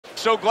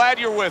So glad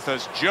you're with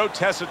us. Joe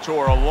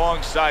Tessitore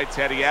alongside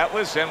Teddy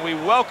Atlas, and we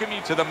welcome you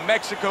to the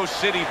Mexico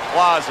City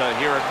Plaza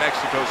here in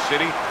Mexico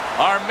City.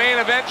 Our main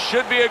event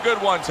should be a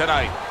good one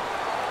tonight.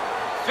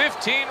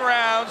 15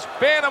 rounds,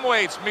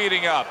 bantamweights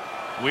meeting up.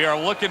 We are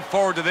looking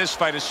forward to this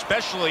fight,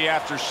 especially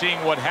after seeing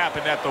what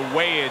happened at the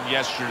weigh-in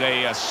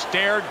yesterday. A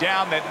stare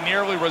down that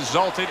nearly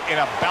resulted in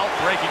a bout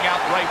breaking out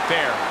right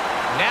there.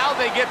 Now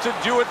they get to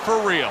do it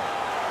for real.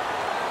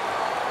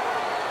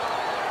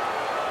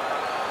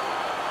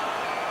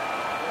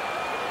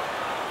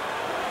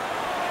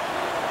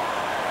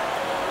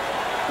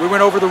 We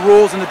went over the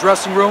rules in the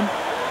dressing room.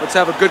 Let's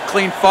have a good,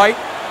 clean fight.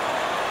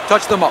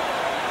 Touch them up.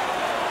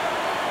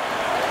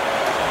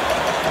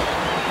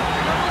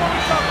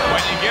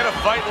 When you get a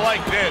fight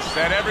like this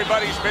that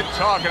everybody's been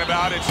talking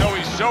about, it's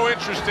always so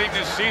interesting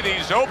to see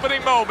these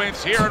opening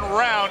moments here in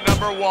round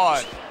number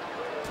one.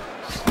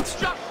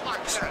 Just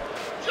like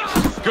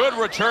that. Good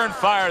return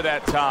fire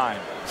that time.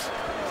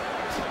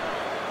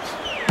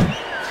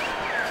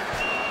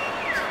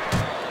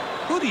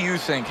 Who do you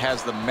think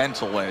has the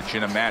mental edge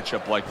in a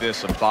matchup like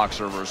this, a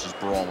boxer versus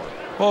brawler?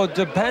 Well, it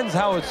depends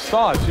how it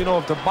starts. You know,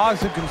 if the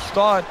boxer can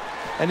start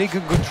and he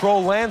can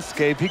control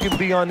landscape, he can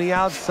be on the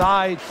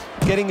outside,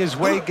 getting his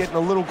weight, getting a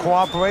little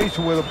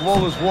cooperation where the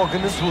brawler's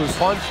walking into his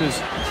punches,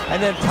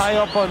 and then tie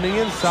up on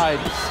the inside,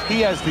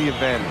 he has the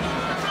advantage.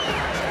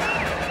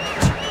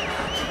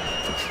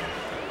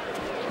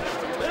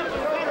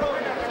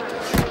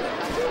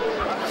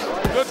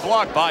 Good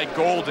block by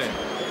Golden.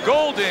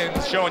 Golden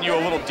showing you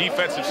a little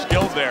defensive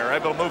skill there,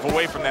 able to move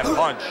away from that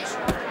punch.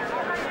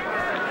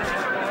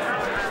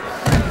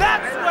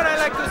 That's what I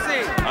like to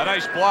see. A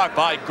nice block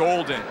by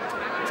Golden.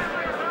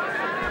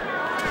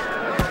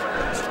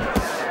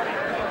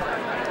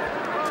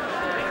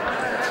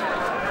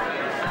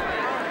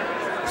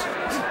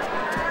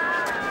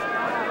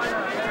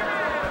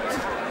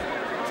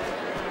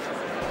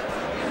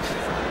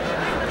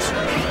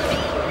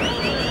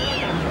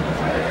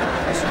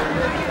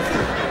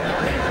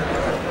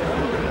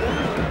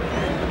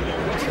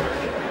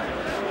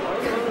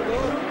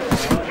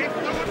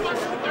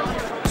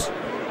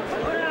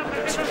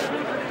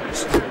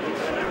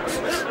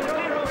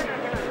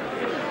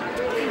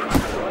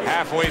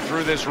 Halfway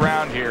through this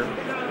round here.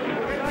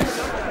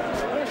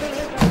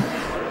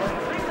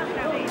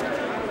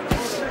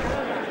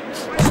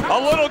 A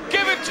little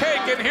give and take,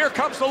 and here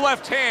comes the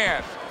left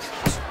hand.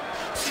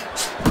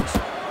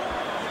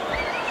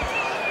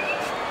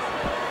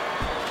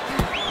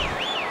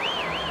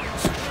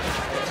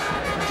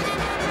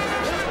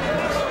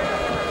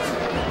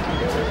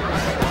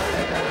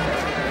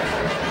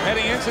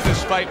 Heading into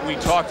this fight, we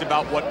talked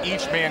about what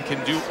each man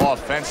can do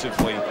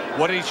offensively.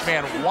 What each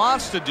man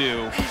wants to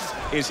do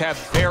is have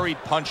varied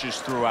punches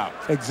throughout.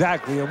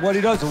 Exactly, and what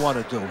he doesn't want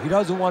to do. He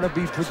doesn't want to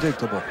be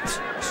predictable.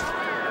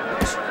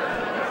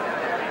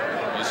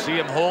 You see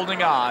him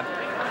holding on.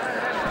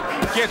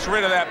 Gets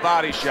rid of that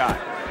body shot.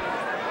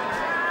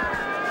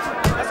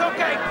 That's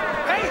okay.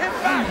 Pay him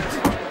back.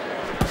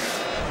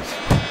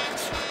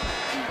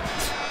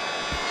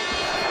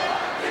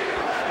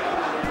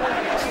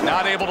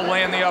 Not able to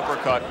land the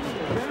uppercut.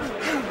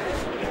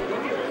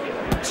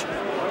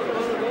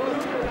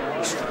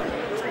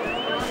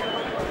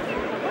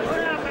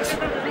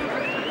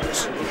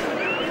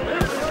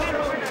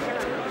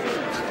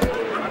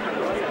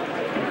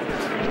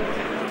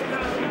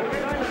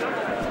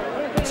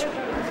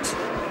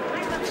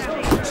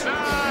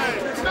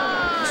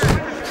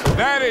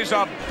 That is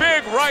a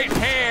big right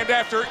hand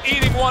after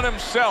eating one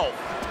himself.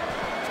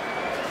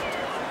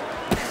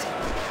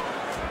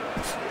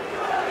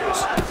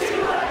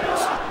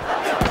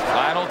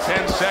 Final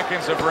 10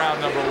 seconds of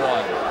round number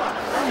one.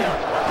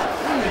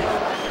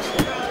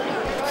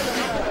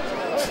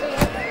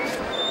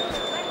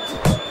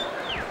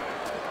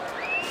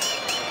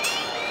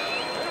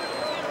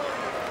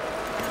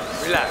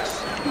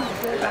 Relax.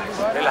 Relax.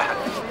 Relax.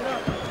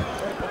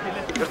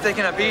 You're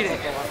taking a beating.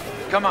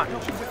 Come on.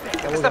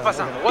 ¿Qué está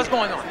pasando? What's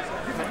going on?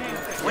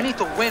 We need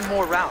to win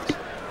more rounds.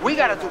 We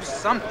gotta do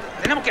something.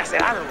 Tenemos que hacer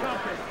algo.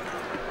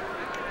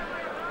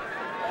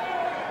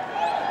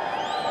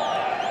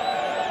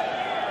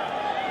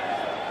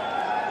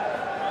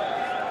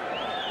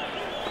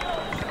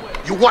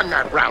 You won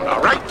that round,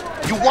 all right?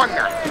 You won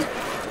that.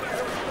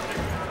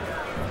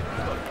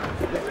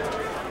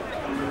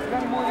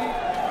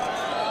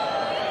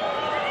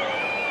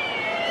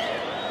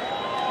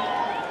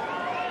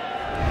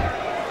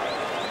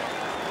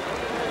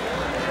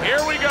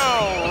 Here we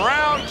go.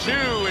 Round two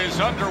is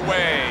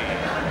underway.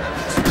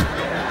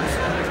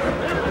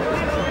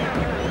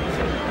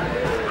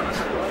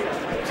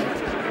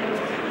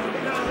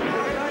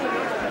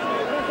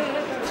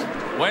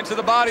 Went to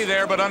the body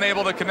there, but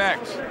unable to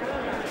connect.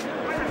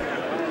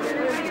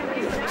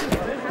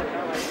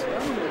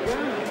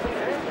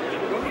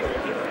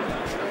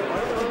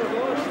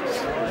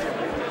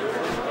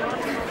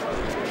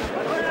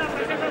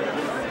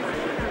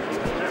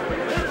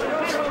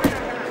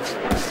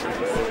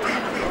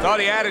 Thought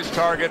he had his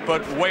target,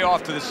 but way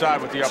off to the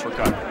side with the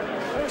uppercut.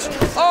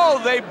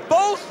 Oh, they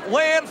both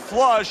land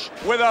flush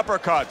with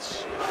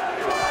uppercuts.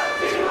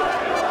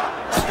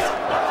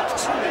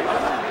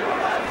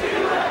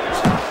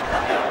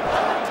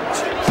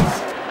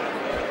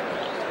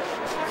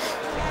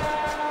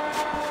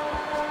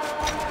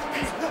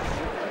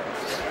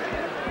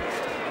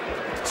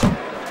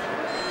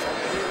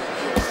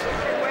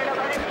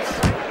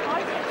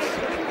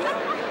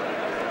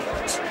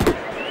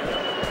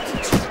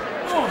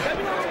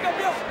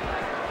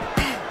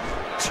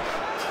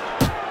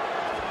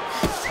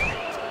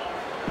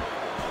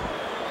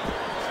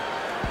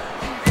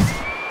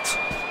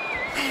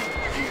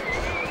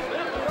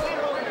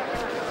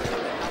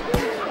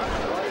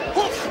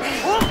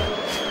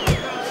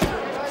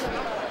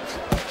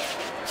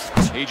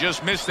 He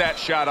just missed that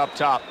shot up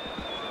top.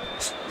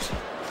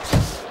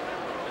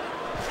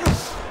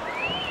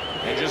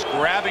 And just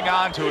grabbing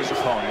onto his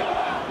opponent.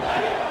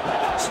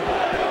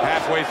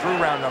 Halfway through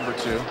round number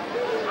 2.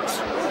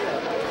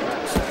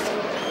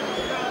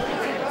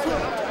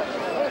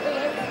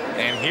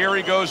 And here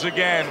he goes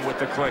again with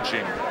the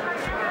clinching.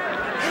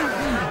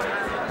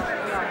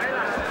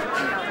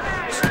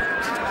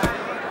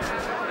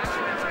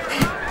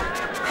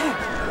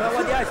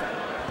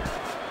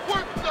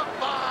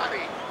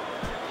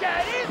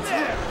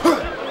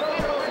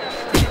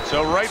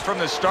 So right from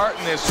the start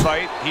in this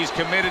fight, he's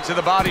committed to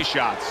the body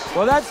shots.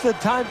 Well, that's the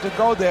time to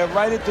go there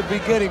right at the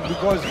beginning,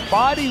 because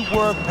body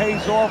work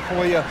pays off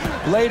for you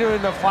later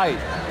in the fight.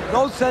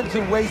 No sense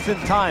in wasting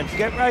time.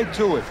 Get right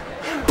to it.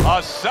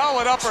 A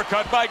solid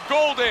uppercut by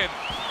Golden.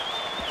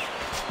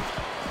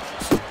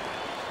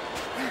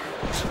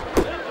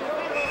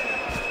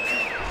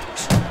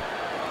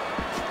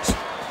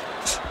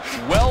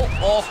 Well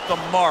off the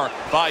mark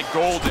by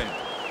Golden.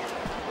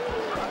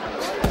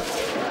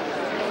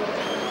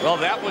 Well,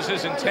 that was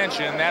his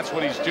intention, and that's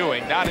what he's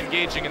doing. Not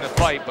engaging in the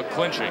fight, but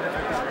clinching.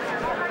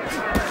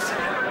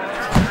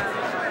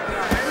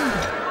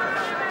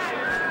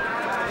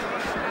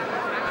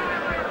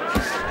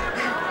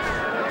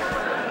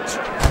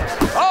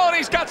 Oh, and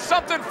he's got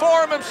something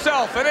for him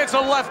himself, and it's a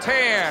left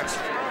hand.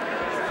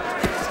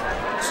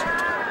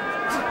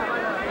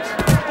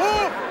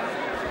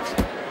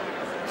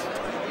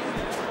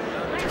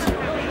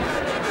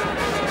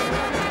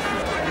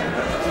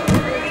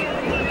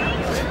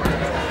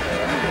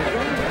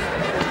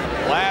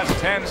 Last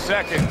 10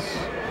 seconds.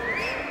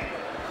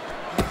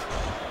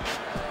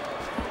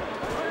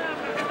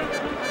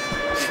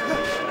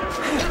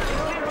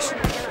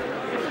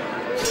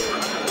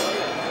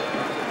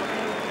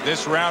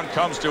 This round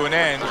comes to an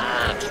end.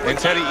 And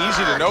Teddy,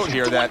 easy to note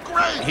here that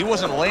he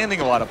wasn't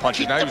landing a lot of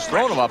punches. Now he was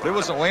throwing them up, but he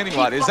wasn't landing a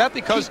lot. Is that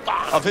because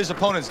of his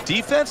opponent's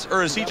defense,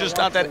 or is he just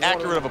not that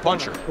accurate of a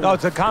puncher? No,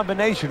 it's a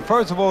combination.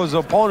 First of all, his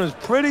opponent's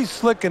pretty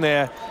slick in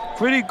there,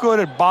 pretty good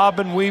at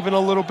bobbing, weaving a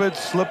little bit,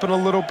 slipping a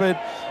little bit,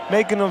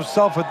 making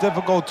himself a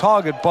difficult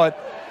target, but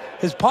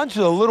his punch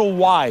is a little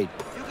wide.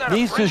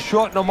 Needs to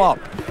shorten them up.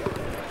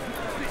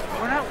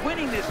 We're not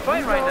winning this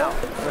fight right now.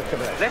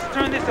 Let's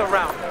turn this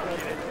around.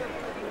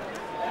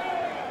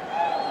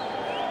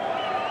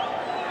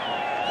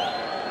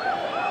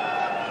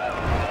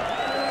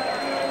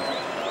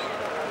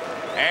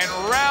 And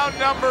round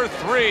number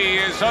 3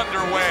 is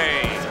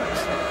underway.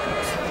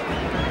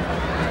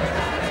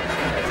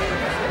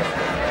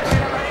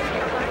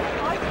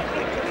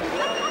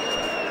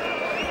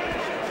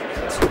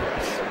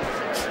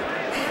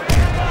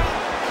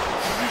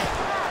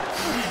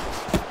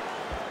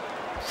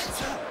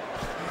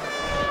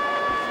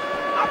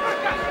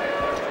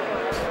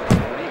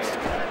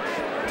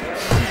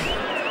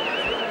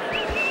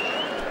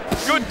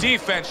 Good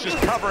defense, just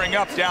covering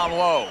up down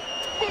low.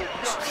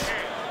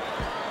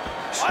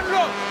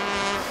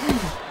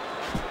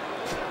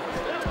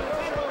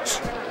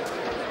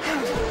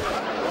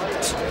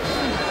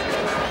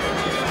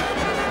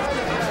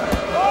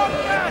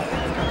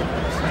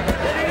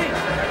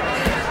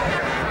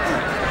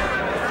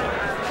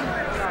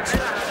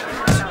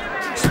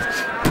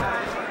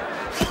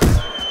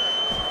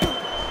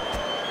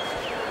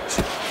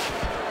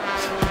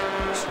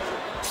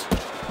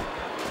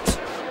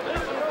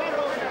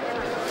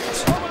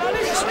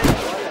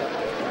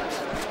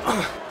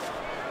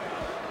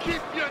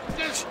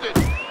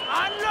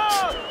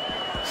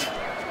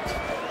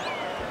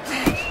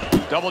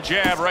 Double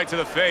jab right to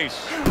the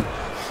face.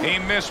 He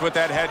missed with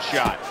that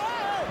headshot.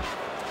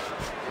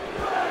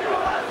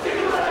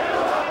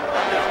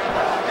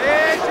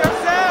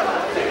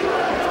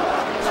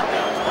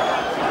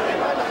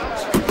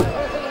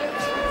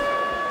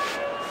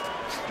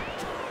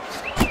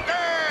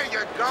 There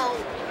you go.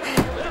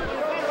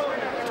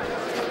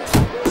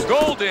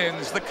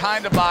 Golden's the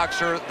kind of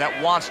boxer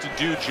that wants to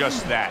do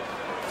just that.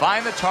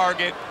 Find the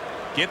target,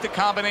 get the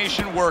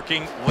combination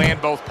working, land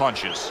both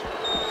punches.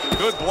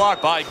 Good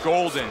block by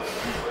Golden.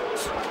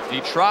 He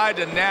tried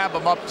to nab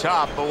him up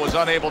top, but was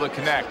unable to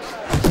connect.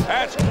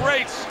 That's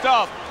great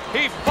stuff.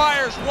 He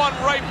fires one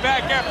right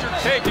back after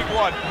taking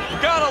one.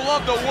 Gotta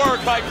love the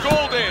work by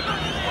Golden.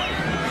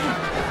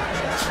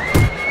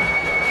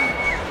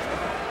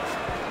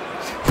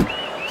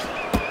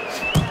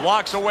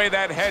 blocks away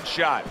that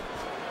headshot.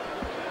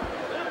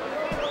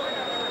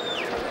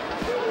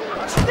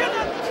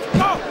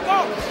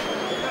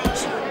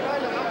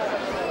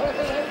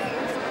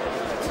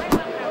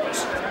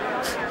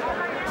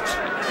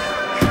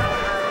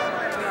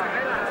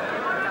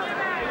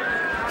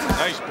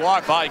 Nice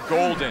block by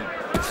Golden.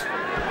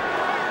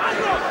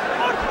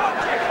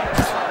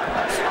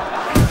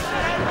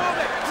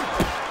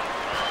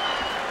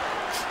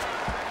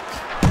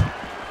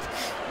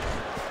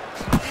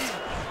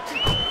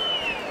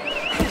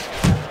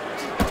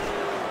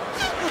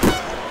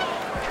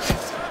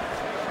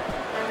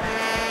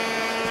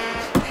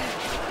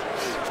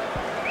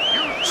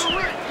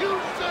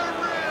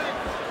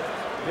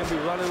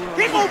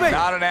 Keep moving.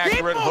 Not an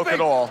accurate hook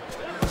at all.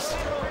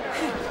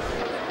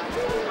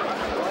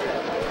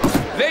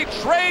 They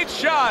trade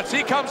shots.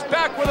 He comes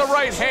back with a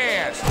right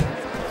hand.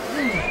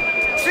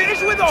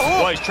 Finish with a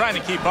hook. Well, he's trying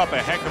to keep up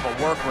a heck of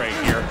a work rate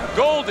here.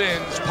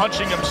 Golden's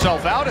punching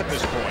himself out at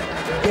this point.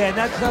 Yeah, and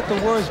that's not the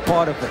worst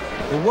part of it.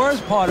 The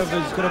worst part of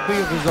it is going to be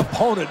if his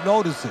opponent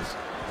notices.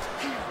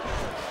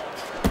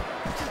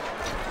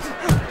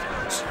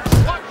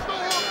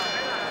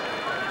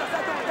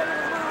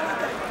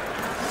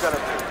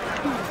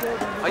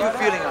 How you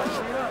feeling,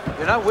 Archie?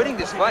 You're not winning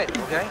this fight,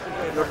 okay?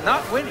 You're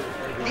not winning.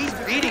 He's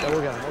beating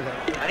you.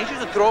 I need you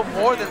to throw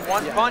more than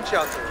one punch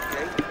out there,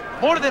 okay?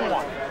 More than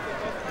one.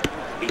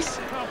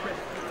 Listen.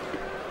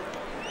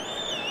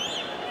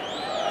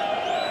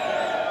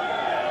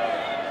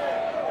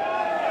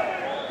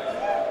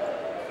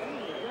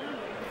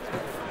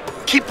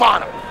 Keep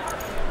on him.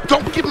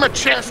 Don't give him a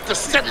chance to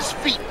set his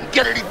feet and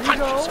get any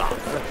punches off.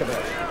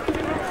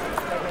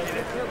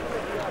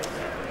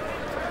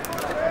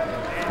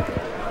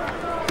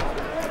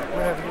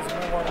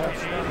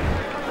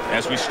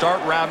 As we start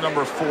round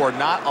number 4,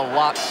 not a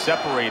lot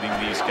separating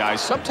these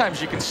guys.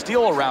 Sometimes you can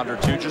steal a round or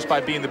two just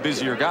by being the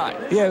busier guy.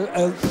 Yeah,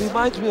 it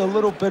reminds me a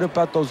little bit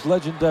about those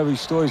legendary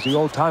stories the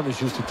old-timers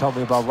used to tell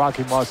me about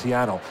Rocky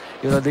Marciano.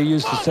 You know, they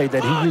used to say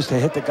that he used to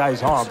hit the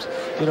guy's arms.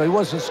 You know, he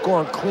wasn't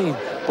scoring clean,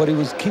 but he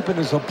was keeping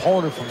his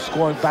opponent from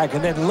scoring back.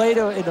 And then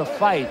later in the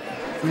fight,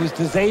 he was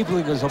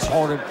disabling his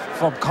opponent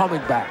from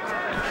coming back.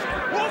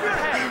 Move your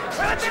head.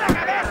 Pégate la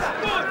cabeza.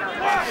 Good.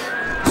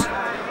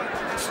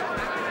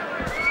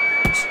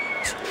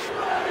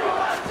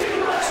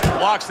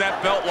 Blocks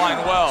that belt line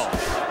well.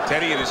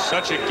 Teddy, it is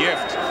such a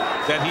gift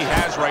that he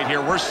has right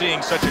here. We're seeing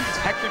such a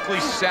technically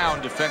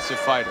sound defensive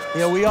fighter.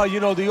 Yeah, we are. You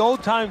know, the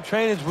old-time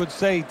trainers would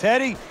say,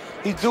 Teddy,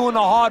 he's doing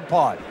the hard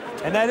part.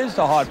 And that is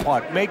the hard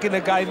part, making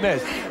the guy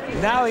miss.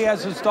 Now he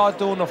has to start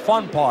doing the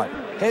fun part,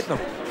 hitting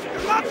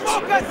him. Not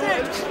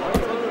focusing.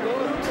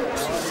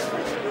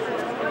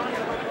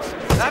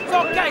 That's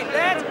okay.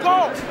 Let's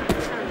go.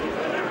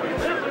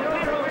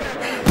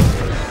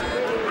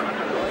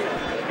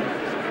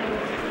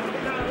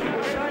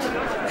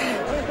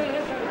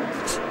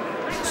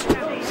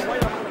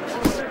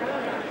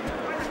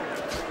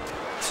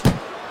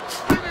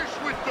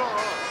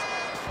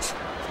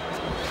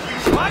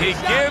 He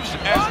gives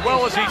as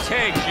well as he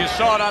takes. You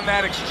saw it on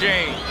that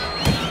exchange.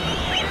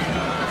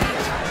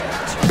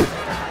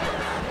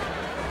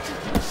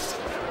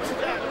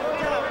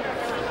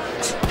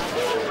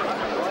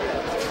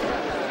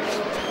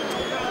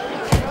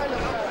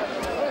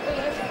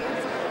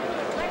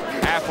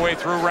 Halfway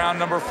through round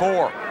number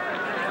 4.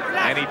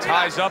 And he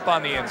ties up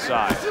on the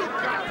inside.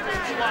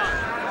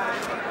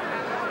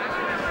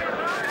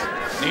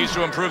 Needs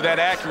to improve that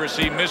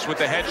accuracy. Missed with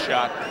the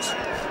headshot.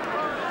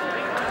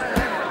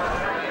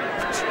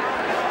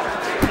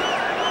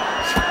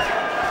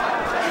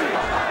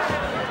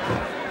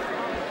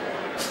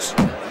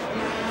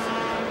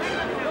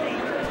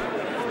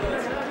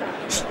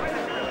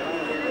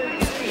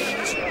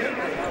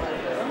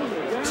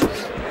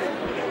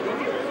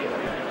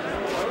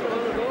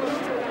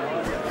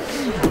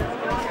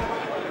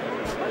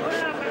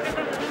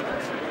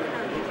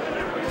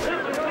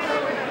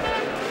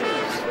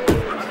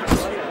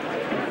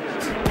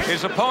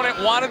 His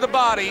opponent wanted the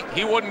body.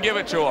 He wouldn't give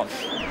it to him.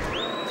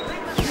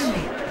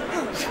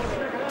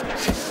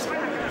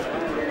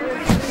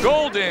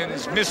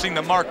 Golden's missing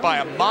the mark by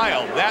a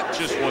mile. That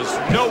just was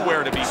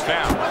nowhere to be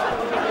found.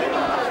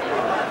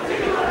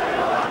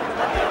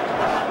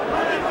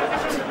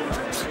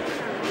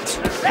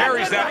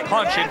 Carries that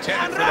punch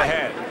intended for the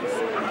head.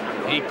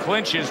 He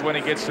clinches when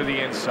he gets to the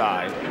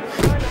inside.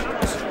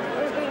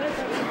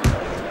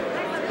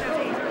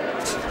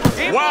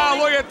 Wow,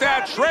 look at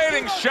that,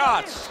 trading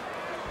shots.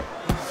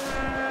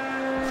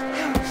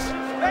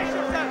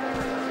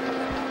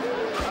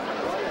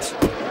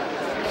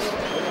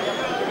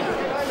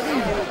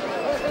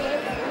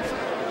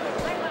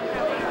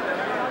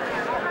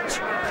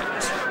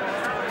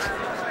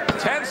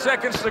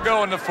 Seconds to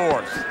go in the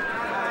 4th.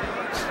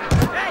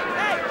 Hey,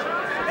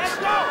 let's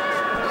go.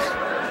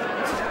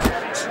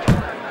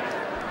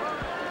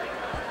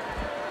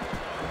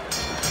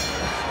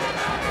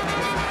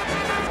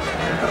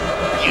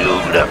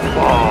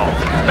 Beautiful.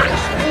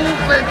 Nice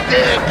movement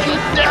there.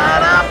 Keep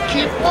that up.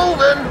 Keep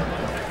moving.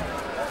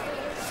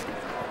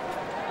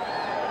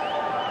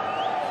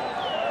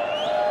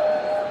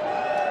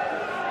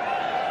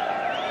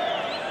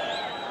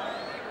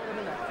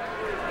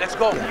 Let's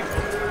go.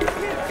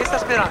 ¿Qué está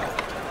esperando?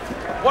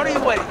 What are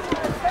you waiting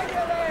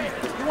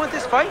for? You want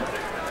this fight?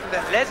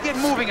 Then let's get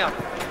moving up.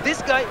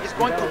 This guy is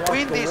going to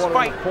win this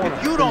fight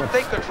if you don't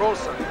take control,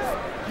 son.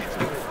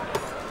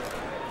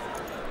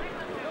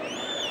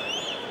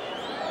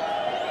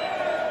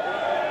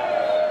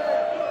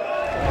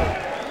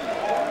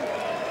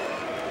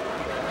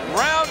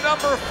 Round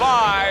number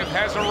 5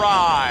 has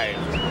arrived.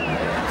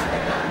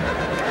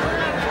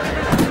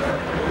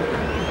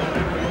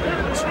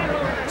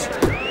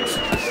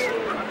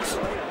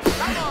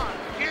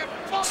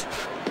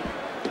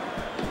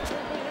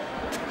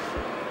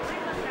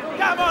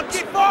 Come on,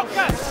 keep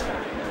focus!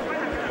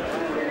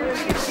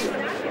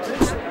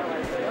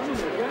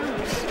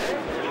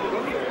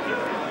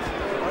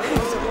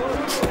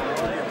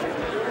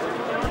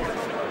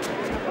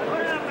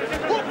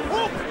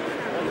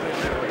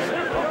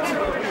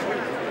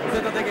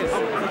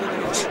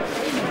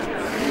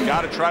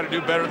 Got to try to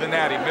do better than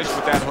that. He missed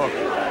with that hook.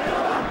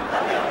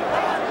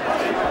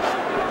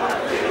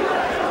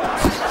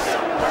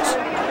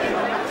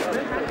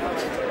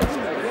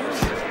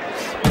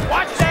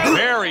 Watch that!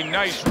 Very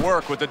nice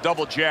work with the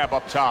double jab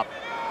up top.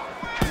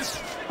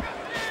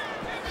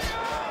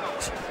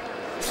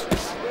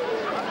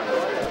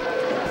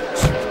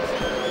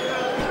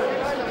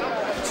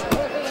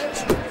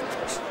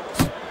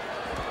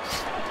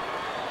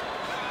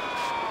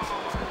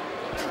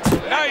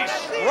 Nice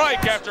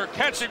strike after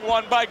catching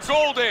one by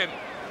Golden.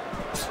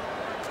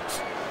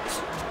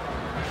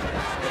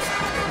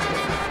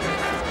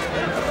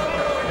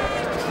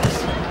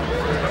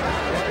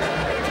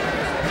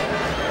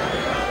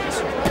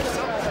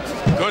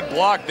 Good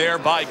block there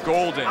by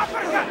Golden.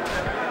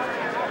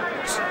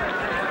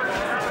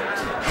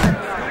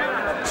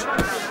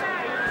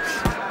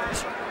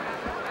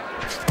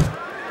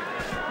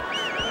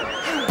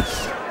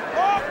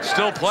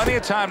 Still plenty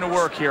of time to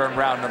work here in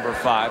round number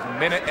 5.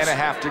 Minute and a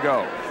half to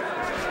go.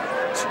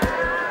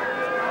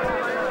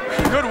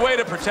 Good way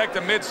to protect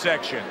the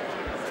midsection.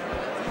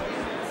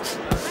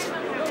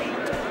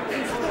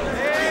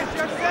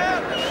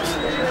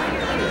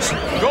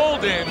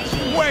 Golden's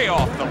way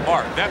off the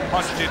mark. That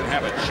punch didn't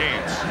have a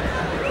chance.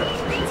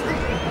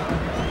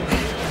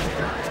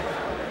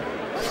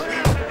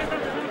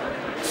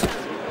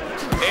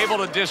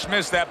 Able to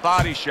dismiss that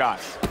body shot.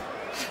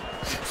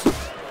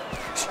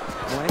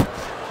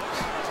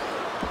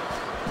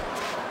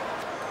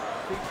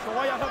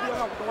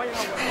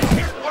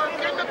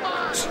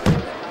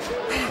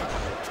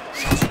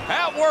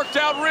 That worked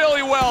out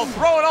really well,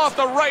 throwing off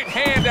the right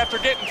hand after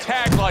getting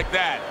tagged like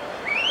that.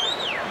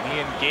 He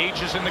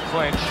engages in the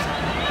clinch.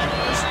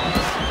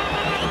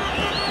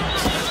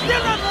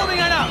 Still not moving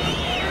enough!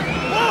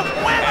 Move,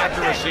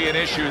 Accuracy an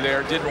issue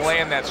there. Didn't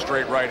land that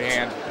straight right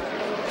hand.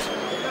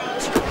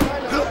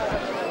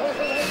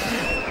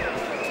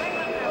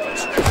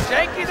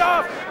 Shake it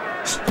off!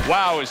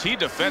 Wow, is he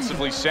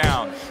defensively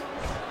sound.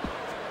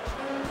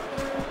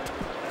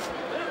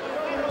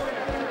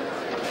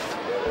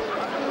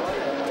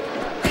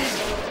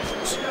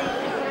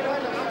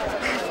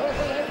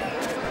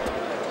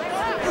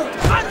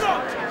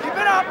 Keep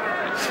it up!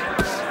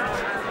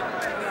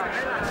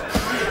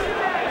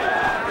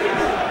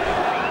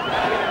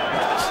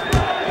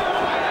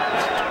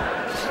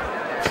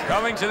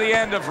 Coming to the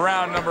end of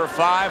round number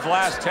 5,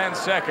 last 10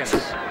 seconds.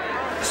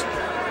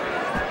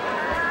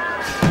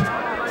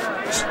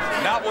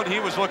 Not what he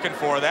was looking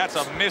for. That's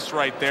a miss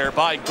right there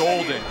by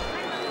Golden.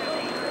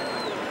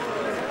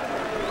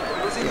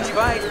 Losing this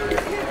fight,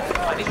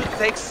 I need you to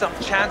take some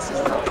chances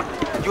now.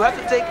 You have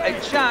to take a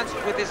chance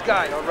with this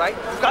guy, all right?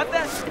 You got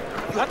that?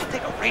 You have to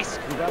take a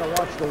risk. You gotta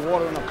watch the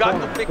water in the You got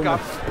corner. to pick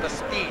up the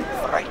speed,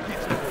 all right?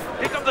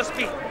 Pick up the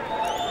speed.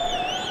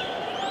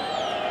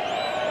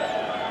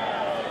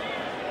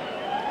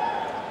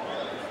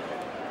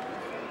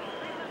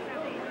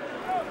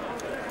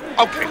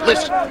 Okay,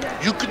 listen.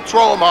 You can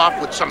throw him off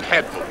with some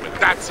head movement.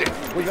 That's it.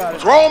 We got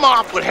it. Throw him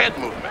off with head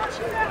movement.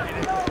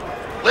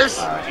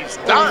 Listen, he's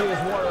done.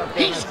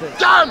 He's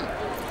done.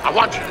 I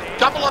want you to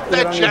double up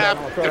that jab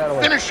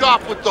and finish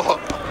off with the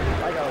hook.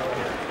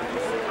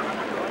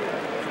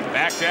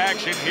 Back to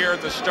action here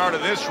at the start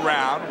of this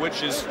round,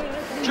 which is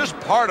just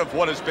part of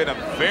what has been a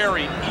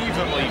very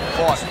evenly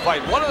fought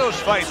fight. One of those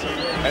fights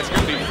that's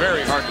going to be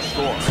very hard to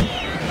score.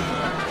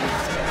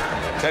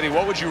 Teddy,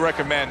 what would you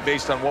recommend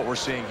based on what we're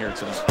seeing here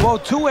tonight? Well,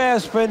 2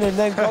 aspirin and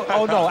then go.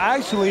 Oh, no.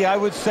 Actually, I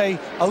would say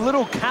a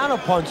little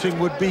counterpunching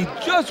would be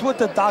just what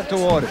the doctor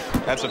ordered.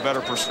 That's a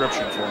better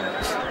prescription for him.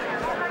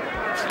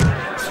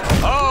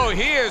 Oh,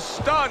 he is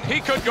stunned.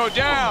 He could go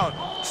down.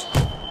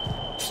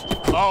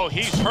 Oh,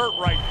 he's hurt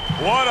right.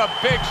 What a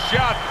big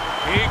shot.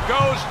 He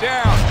goes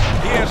down.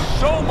 He has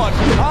so much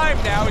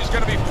time now, he's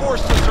going to be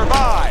forced to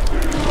survive.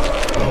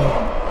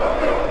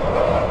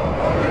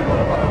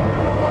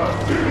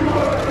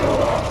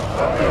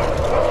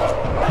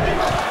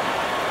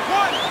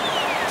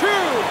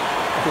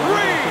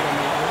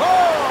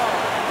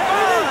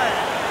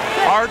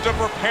 Hard to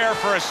prepare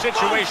for a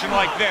situation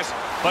like this.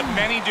 but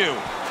many do.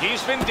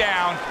 He's been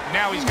down,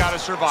 now he's got to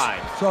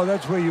survive. So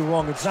that's where you're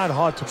wrong. It's not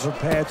hard to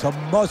prepare, it's a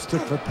must to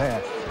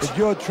prepare. If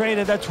you're a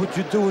trainer, that's what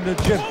you do in the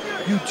gym.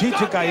 You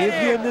teach a guy,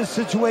 if you're in this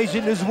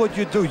situation, this is what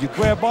you do. You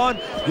grab on,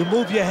 you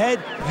move your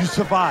head, you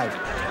survive.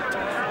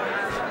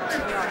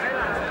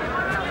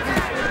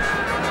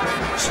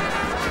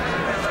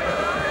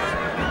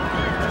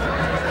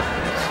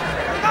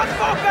 Not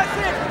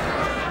focusing!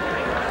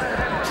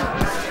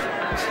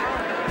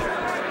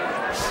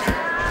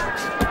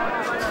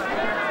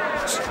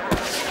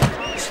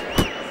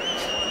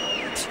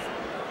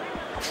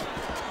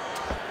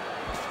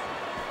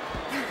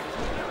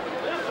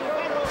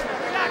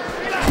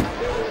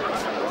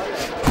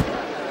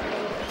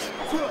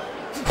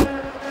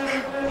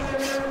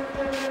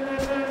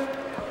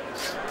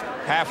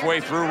 Halfway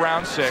through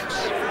round 6.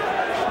 Left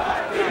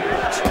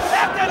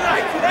and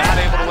right! Not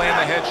able to land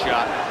the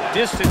headshot.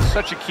 Distance,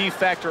 such a key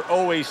factor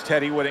always,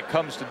 Teddy, when it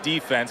comes to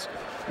defense.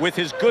 With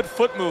his good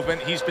foot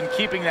movement, he's been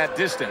keeping that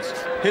distance.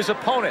 His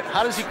opponent,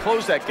 how does he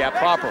close that gap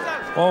properly?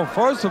 Well,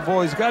 first of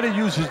all, he's got to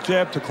use his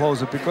jab to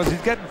close it because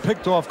he's getting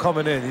picked off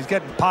coming in. He's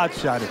getting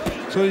pot-shotted.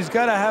 So he's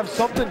got to have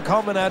something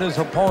coming at his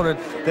opponent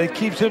that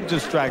keeps him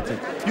distracted.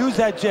 Use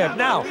that jab.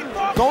 Now,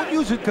 don't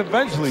use it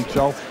conventionally,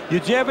 Joe.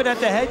 You're jabbing at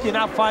the head, you're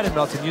not finding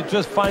nothing. You're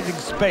just finding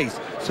space.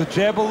 So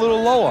jab a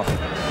little lower.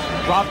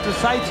 Drop the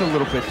sights a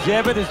little bit.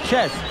 Jab at his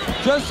chest.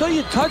 Just so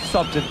you touch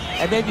something,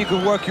 and then you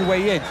can work your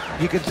way in.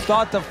 You can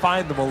start to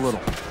find them a little.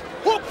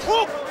 Hook,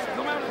 hook!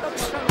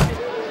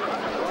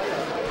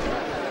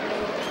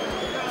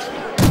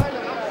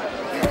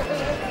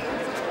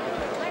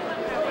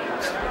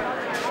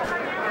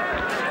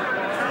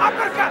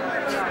 Uppercut!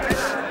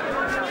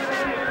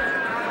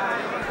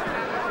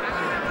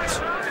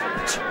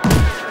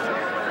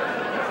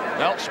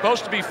 Well,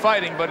 supposed to be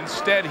fighting, but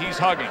instead he's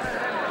hugging.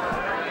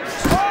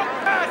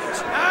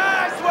 Focus!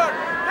 Nice work!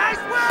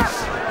 Nice work!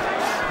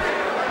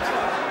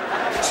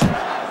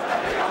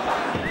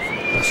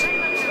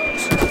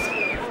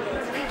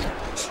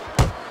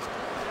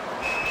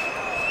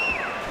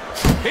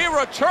 He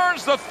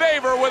returns the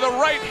favor with a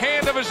right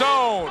hand of his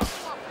own.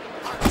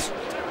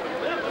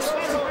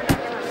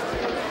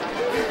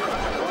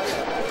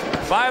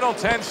 Final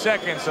 10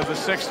 seconds of the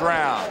 6th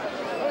round.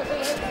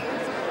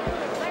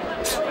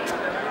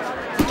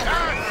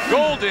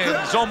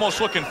 Golden's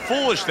almost looking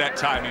foolish that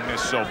time he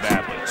missed so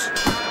badly.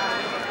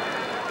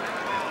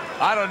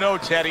 I don't know,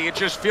 Teddy. It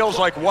just feels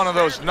like one of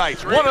those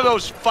nights, one of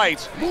those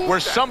fights where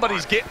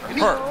somebody's getting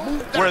hurt,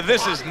 where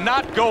this is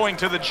not going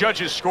to the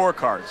judges'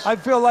 scorecards. I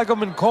feel like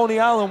I'm in Coney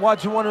Island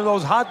watching one of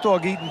those hot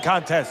dog eating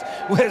contests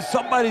where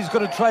somebody's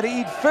going to try to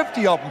eat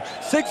 50 of them,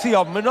 60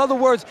 of them. In other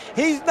words,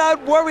 he's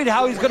not worried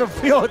how he's going to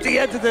feel at the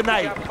end of the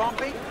night.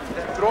 Pumping,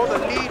 then throw the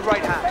lead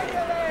right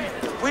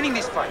hand. Winning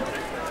this fight.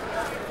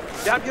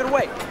 Jab your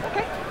way,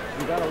 okay?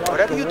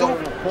 Whatever you do,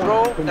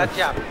 throw that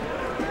jab.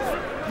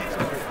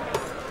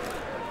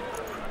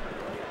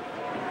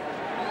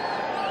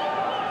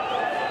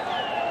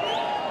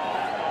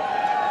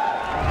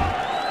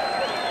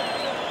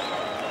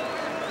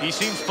 He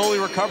seems fully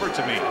recovered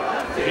to me.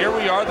 Here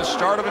we are, the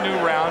start of a new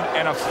round,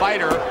 and a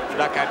fighter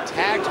that got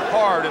tagged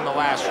hard in the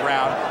last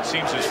round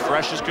seems as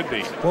fresh as could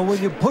be. Well,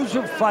 when you push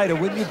a fighter,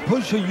 when you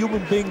push a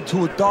human being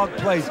to a dark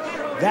place,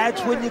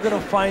 that's when you're going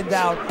to find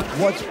out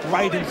what's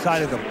bright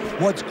inside of them,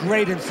 what's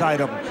great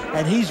inside of them.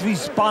 And he's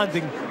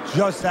responding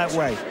just that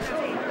way.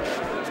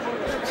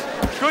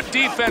 Good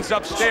defense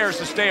upstairs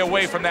to stay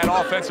away from that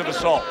offensive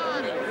assault.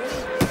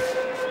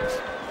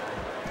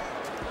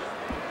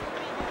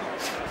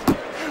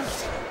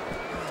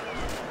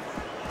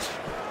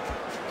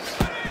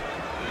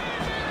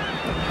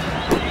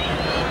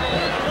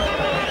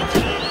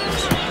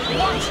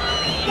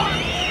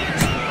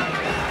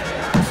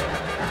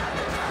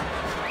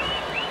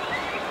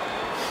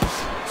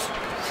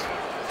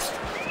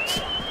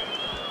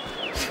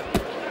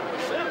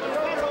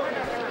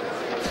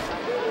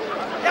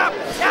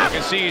 You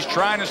can see he's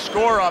trying to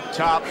score up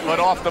top, but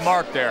off the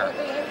mark there.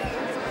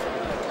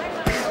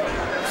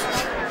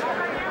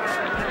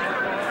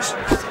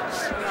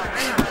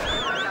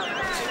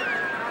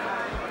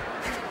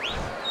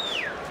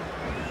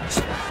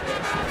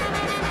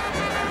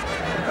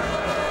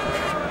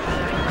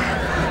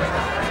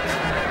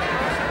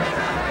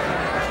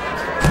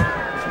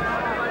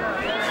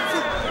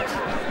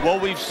 Well,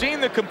 we've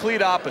seen the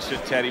complete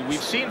opposite, Teddy.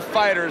 We've seen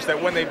fighters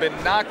that when they've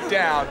been knocked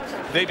down,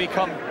 they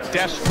become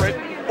desperate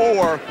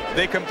or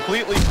they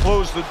completely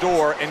close the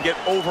door and get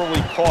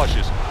overly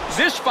cautious.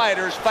 This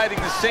fighter is fighting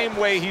the same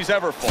way he's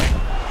ever fought.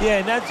 Yeah,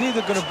 and that's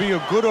either going to be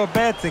a good or a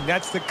bad thing.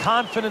 That's the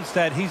confidence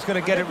that he's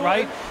going to get it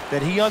right,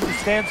 that he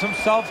understands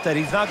himself, that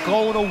he's not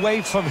going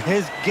away from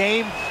his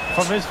game,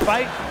 from his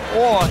fight,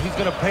 or he's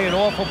going to pay an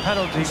awful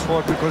penalty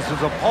for it because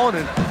his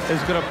opponent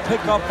is going to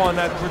pick up on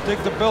that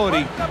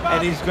predictability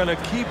and he's going to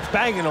keep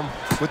banging him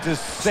with the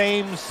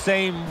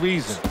same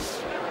reason.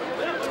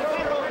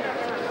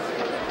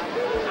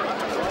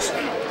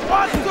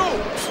 1,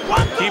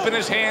 2. Keeping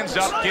his hands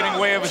up, getting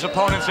way of his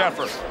opponent's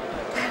effort.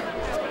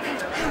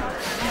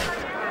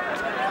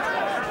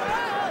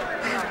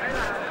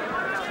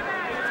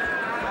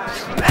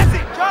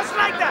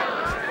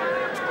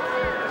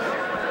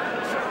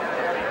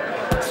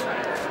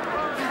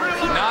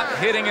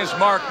 hitting his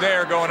mark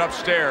there going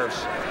upstairs.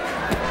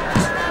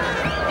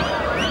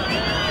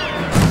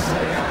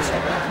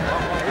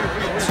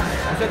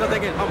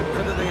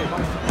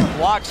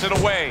 Blocks it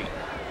away.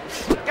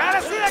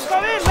 Gotta see that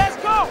come in. Let's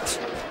go.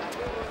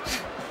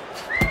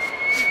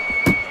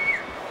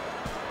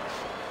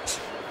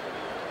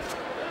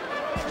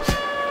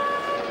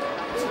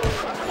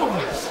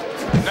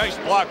 Nice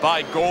block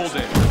by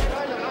Golden.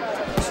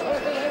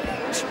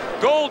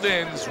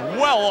 Golden's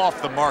well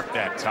off the mark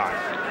that time.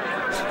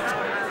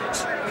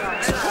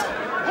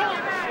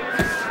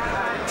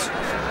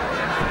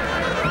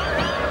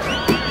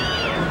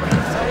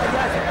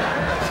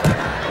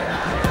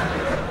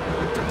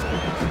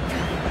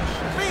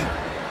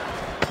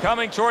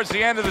 Coming towards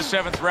the end of the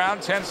 7th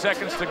round, 10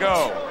 seconds to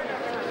go.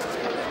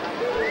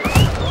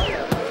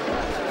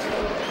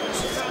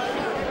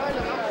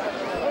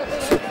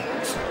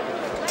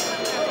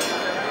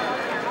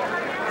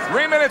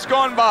 Three minutes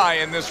gone by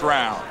in this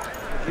round.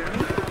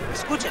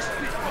 Escuches.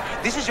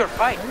 This is your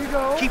fight.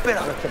 Keep it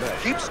up.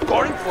 Keep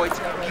scoring points.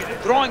 Keep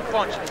throwing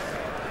punches.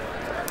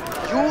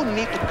 You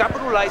need to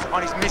capitalize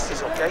on his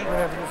misses, okay?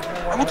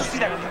 I want to see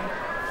that.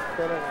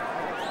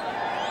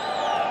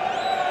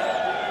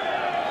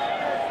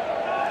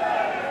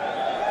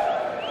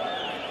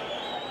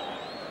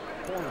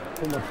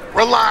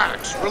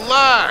 Relax,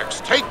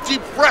 relax. Take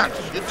deep breaths.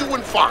 You're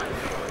doing fine.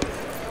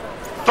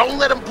 Don't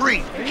let him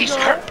breathe. He's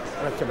hurt.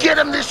 Get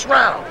him this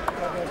round.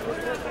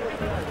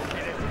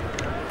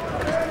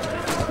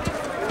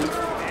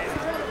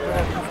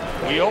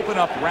 We open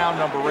up round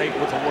number 8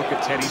 with a look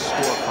at Teddy's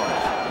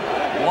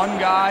scorecard. One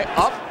guy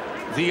up,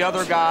 the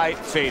other guy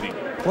fading.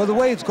 Well, the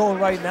way it's going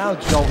right now,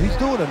 Joe, he's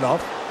doing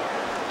enough.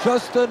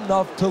 Just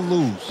enough to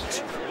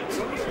lose.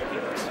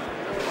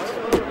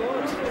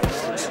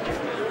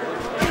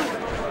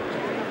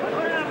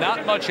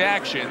 Not much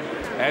action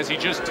as he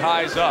just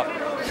ties up.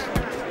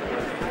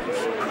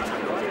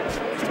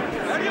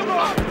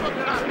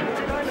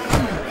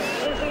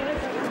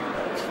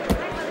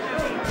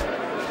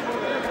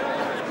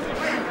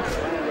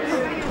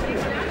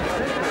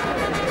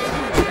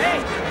 Hey,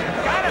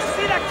 gotta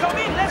see that come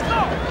in. Let's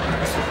go.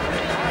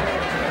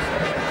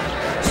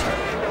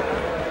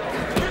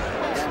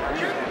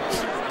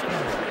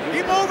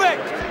 Keep moving.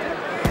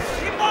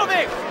 Keep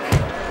moving.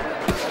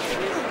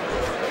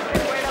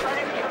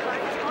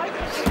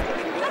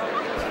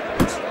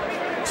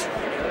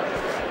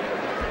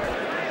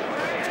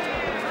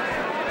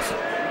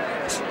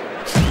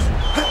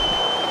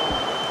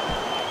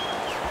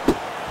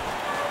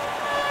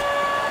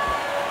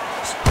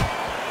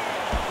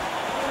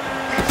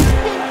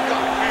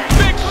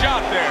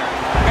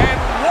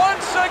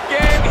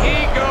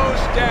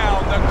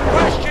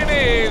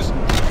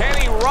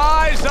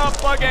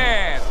 Up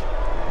again. 1,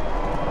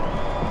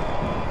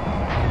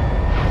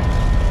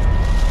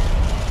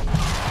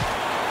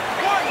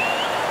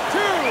 2,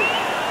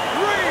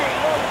 3,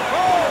 4,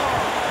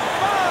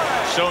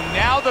 5. So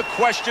now the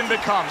question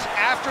becomes,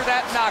 after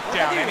that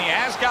knockdown, and he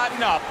has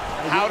gotten up,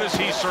 how does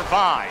he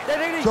survive?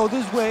 So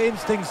this is where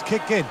instincts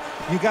kick in.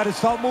 You got to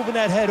start moving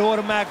that head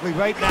automatically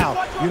right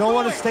now. You don't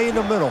want to stay in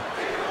the middle.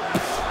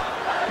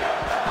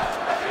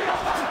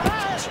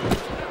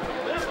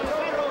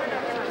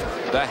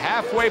 The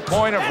halfway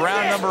point of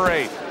round number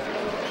 8.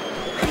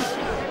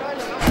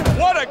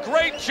 What a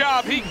great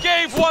job. He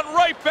gave one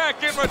right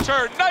back in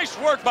return. Nice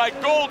work by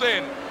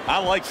Golden. I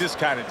like this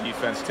kind of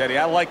defense, Teddy.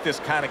 I like this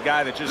kind of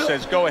guy that just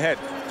says, go ahead.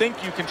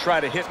 Think you can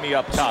try to hit me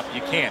up top. You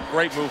can't.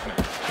 Great movement.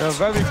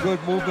 Very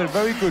good movement,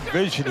 very good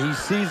vision. He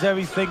sees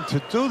everything. To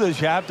do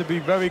this, you have to be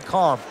very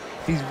calm.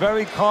 He's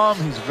very calm.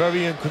 He's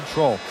very in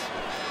control.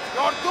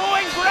 You're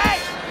doing great.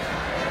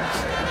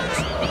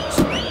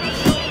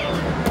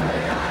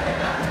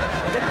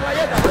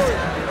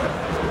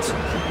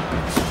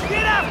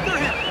 Get after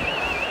him!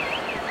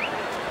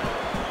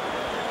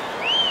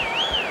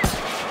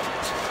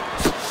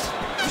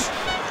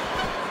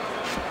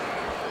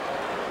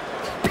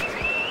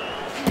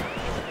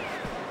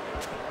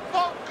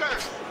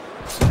 Focus!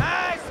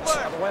 Nice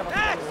work!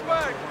 Nice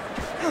work!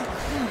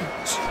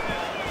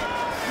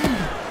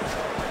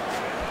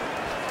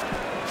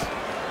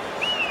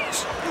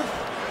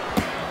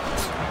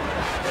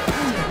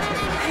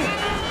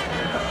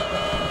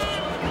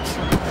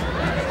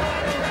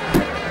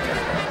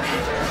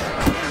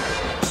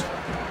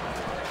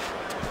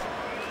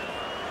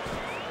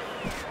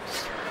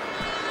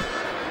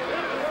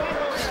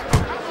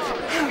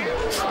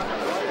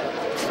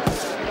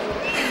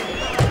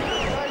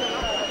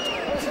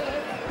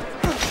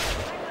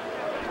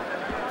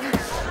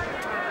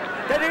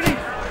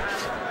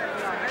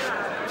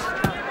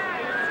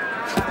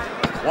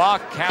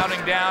 Clock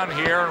counting down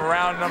here in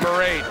round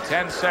number 8.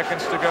 10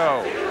 seconds to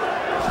go.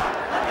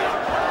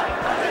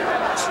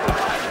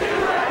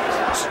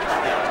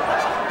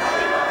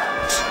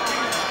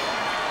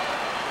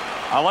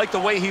 I like the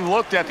way he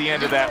looked at the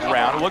end of that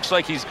round. It looks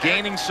like he's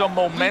gaining some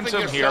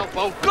momentum here.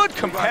 Good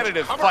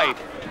competitive fight.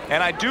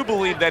 And I do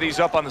believe that he's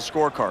up on the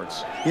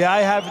scorecards. Yeah,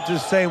 I have it the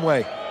same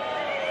way.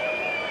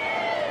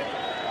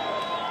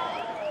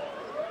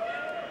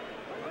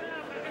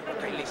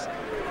 please.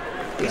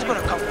 He's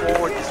gonna come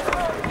forward this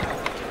round.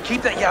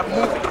 Keep that jab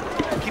moving.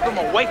 Keep him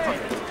away from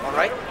you, all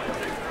right?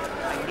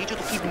 I need you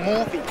to keep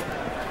moving.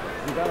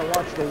 You gotta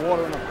watch the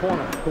water in the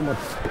corner. Too much.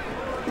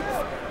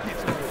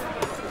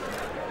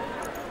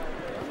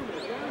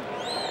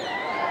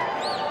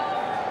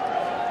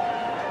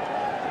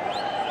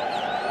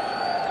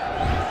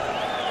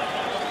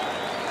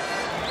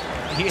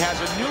 He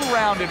has a new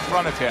round in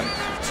front of him,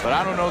 but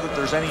I don't know that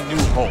there's any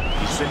new hope.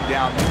 He's been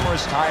down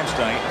numerous times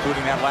tonight,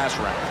 including that last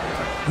round.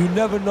 You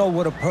never know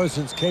what a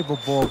person's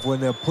capable of when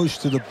they're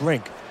pushed to the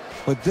brink,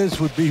 but this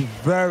would be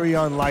very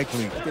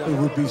unlikely. It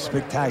would be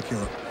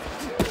spectacular.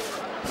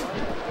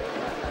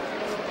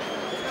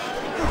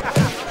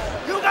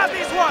 You got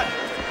this one!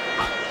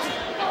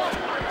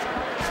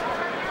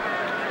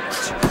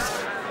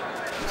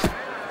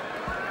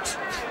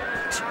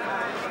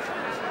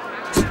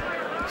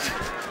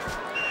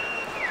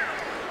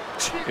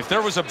 If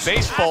there was a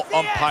baseball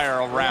umpire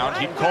around,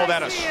 he'd call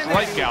that a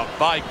strikeout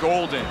by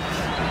Golden.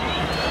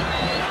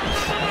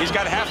 He's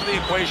got half of the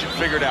equation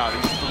figured out.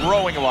 He's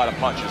throwing a lot of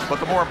punches, but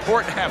the more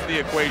important half of the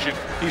equation,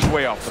 he's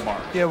way off the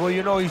mark. Yeah, well,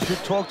 you know, you should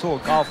talk to a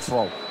golf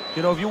pro.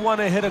 You know, if you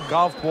want to hit a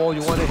golf ball,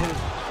 you want to hit it.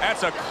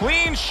 That's a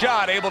clean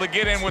shot, able to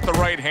get in with the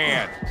right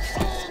hand.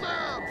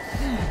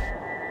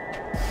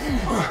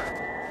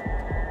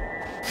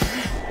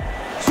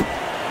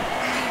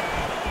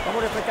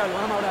 Vamos a refrescarlo,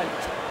 vamos a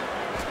hablar.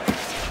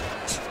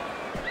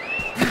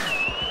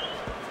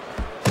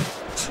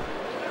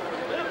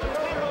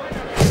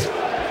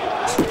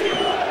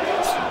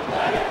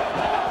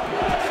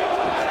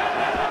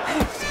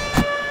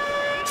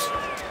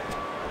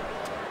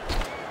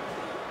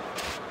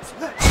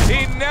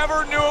 He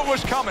never knew it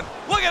was coming.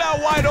 Look at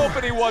how wide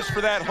open he was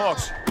for that hook.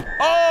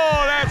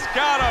 Oh, that's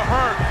gotta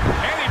hurt.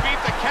 Can he beat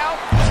the count?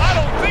 I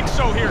don't think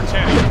so here,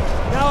 Teddy.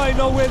 Now I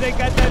know where they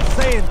got that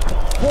saying,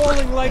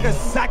 falling like a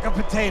sack of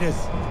potatoes.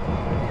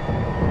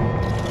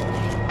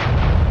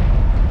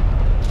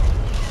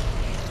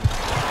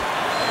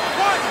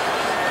 One,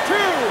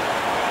 two,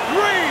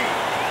 three,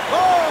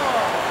 four,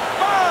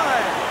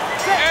 five,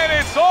 six. And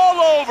it's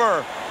all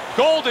over.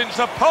 Golden's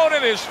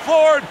opponent is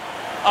floored.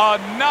 A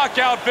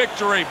knockout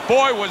victory.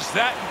 Boy, was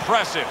that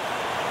impressive.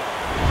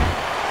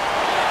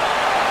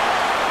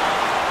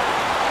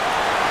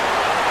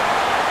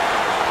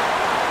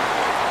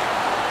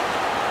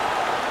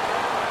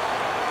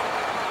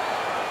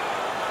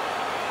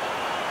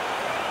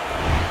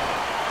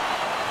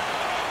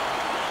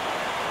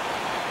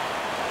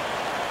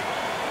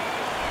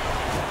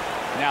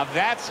 Now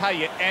that's how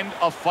you end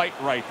a fight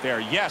right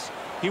there. Yes,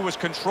 he was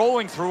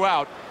controlling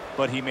throughout,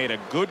 but he made a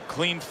good,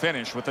 clean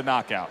finish with the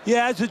knockout.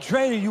 Yeah, as a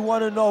trainer, you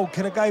want to know,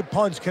 can a guy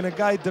punch? Can a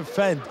guy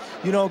defend?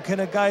 You know, can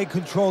a guy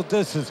control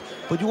distance?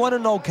 But you want to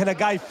know, can a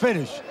guy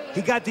finish?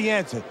 He got the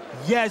answer.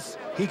 Yes,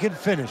 he can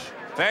finish.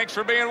 Thanks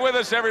for being with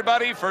us,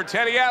 everybody. For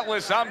Teddy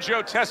Atlas, I'm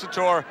Joe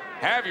Tessitore.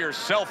 Have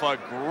yourself a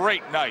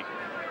great night.